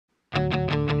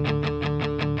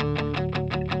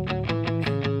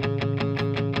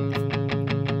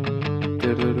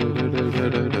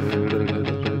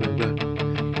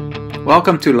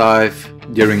Welcome to life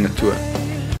during a tour.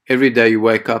 Every day you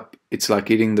wake up, it's like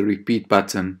hitting the repeat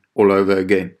button all over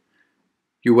again.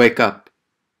 You wake up,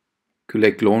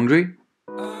 collect laundry,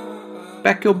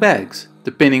 pack your bags,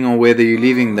 depending on whether you're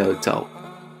leaving the hotel,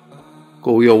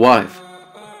 call your wife,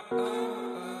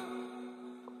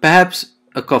 perhaps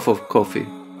a cup of coffee,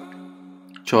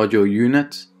 charge your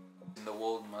units. The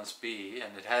world must be,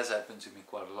 and it has happened to me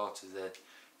quite a lot, is that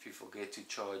if you forget to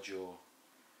charge your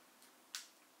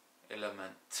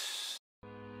element,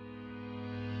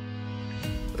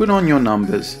 put on your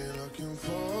numbers,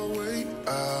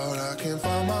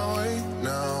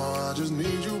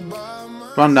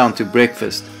 run down to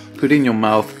breakfast, put in your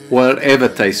mouth whatever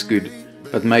tastes good,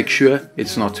 but make sure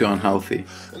it's not too unhealthy.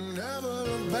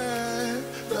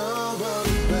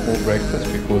 More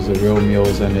breakfast because the real meal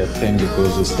is only at 10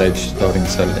 because the stage is starting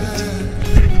so late.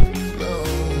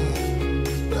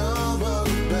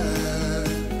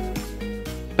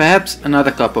 Perhaps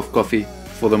another cup of coffee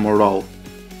for the morale.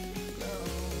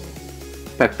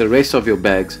 Pack the rest of your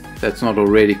bags that's not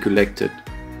already collected.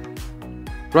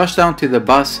 Rush down to the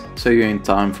bus so you're in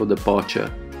time for departure.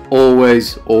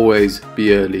 Always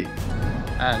be early.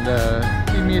 And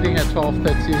team meeting at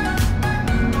 12:30.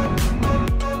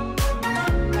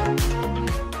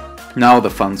 Now the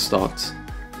fun starts.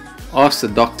 Ask the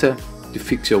doctor to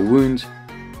fix your wounds.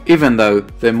 Even though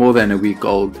they're more than a week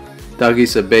old,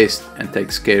 Dougie's the best and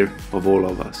takes care of all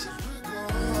of us.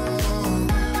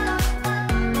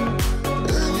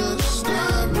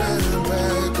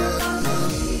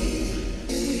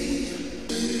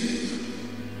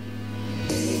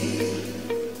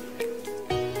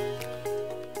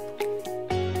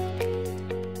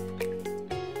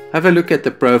 Have a look at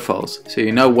the profiles so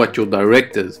you know what your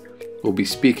directors will be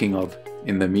speaking of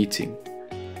in the meeting.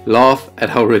 Laugh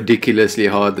at how ridiculously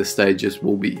hard the stages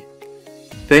will be.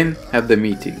 Then have the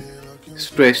meeting.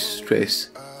 Stress.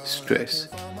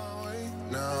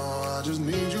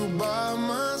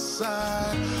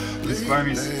 This climb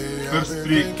is first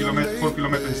 4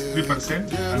 kilometers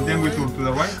 3%, and then we turn to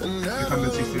the right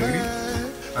 360 degrees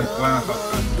and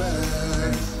 1.5 times.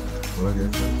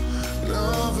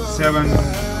 7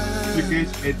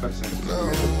 km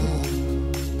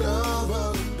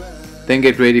 8%. Then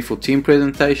get ready for team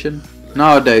presentation.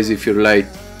 Nowadays, if you're late,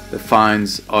 the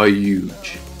fines are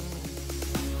huge.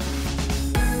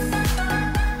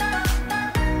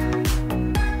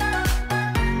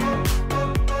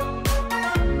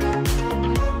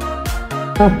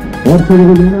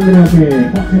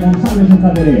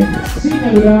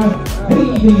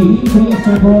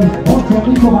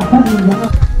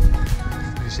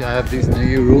 See, I have these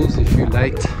new rules. If you're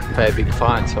late, pay a big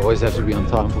fine, so I always have to be on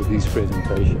time for these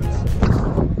presentations.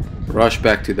 Rush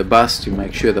back to the bus to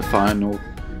make sure the final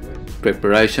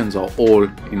preparations are all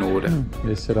in order.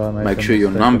 Make sure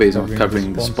your number is not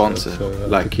covering the sponsor,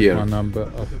 like here.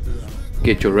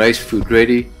 Get your race food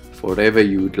ready for whatever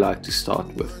you would like to start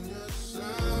with.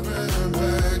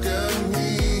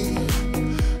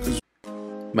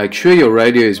 Make sure your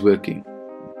radio is working.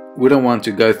 Wouldn't want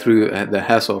to go through the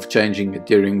hassle of changing it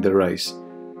during the race.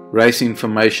 Race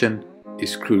information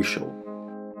is crucial.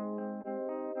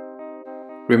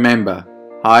 Remember,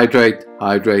 hydrate,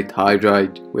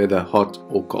 whether hot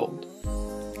or cold.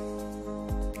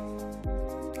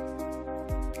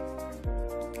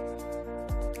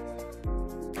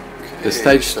 The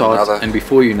stage starts, and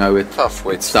before you know it,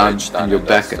 it's done and you're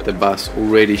back at the bus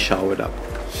already showered up.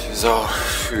 This is our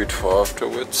food for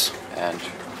afterwards, and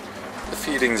the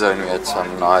feeding zone we had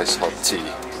some nice hot tea.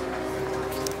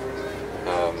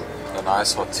 The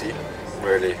nice hot tea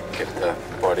really kept the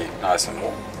body nice and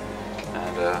warm.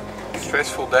 And a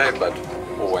stressful day, but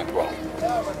all went well.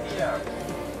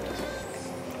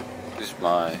 This is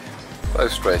my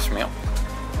post-race meal.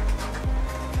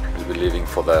 We'll be leaving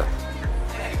to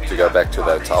go back to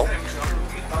the hotel.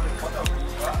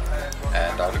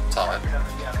 And I look tired.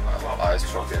 My eyes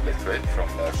probably a bit red from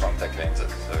the contact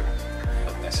lenses, so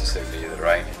not necessarily the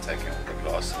rain is taking off the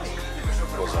glasses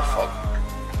because of fog.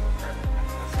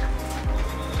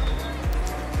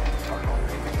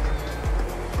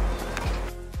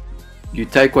 You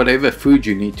take whatever food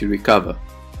you need to recover.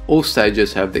 All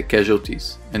stages have their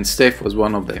casualties, and Steph was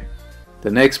one of them. The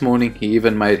next morning he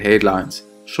even made headlines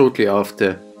shortly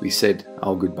after we said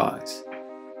our goodbyes.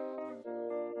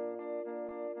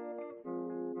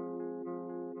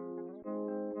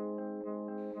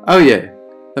 Oh yeah,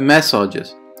 the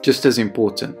massages, just as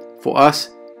important for us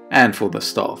and for the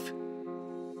staff.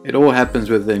 It all happens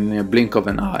within a blink of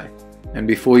an eye, and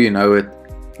before you know it,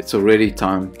 it's already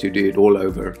time to do it all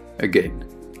over again.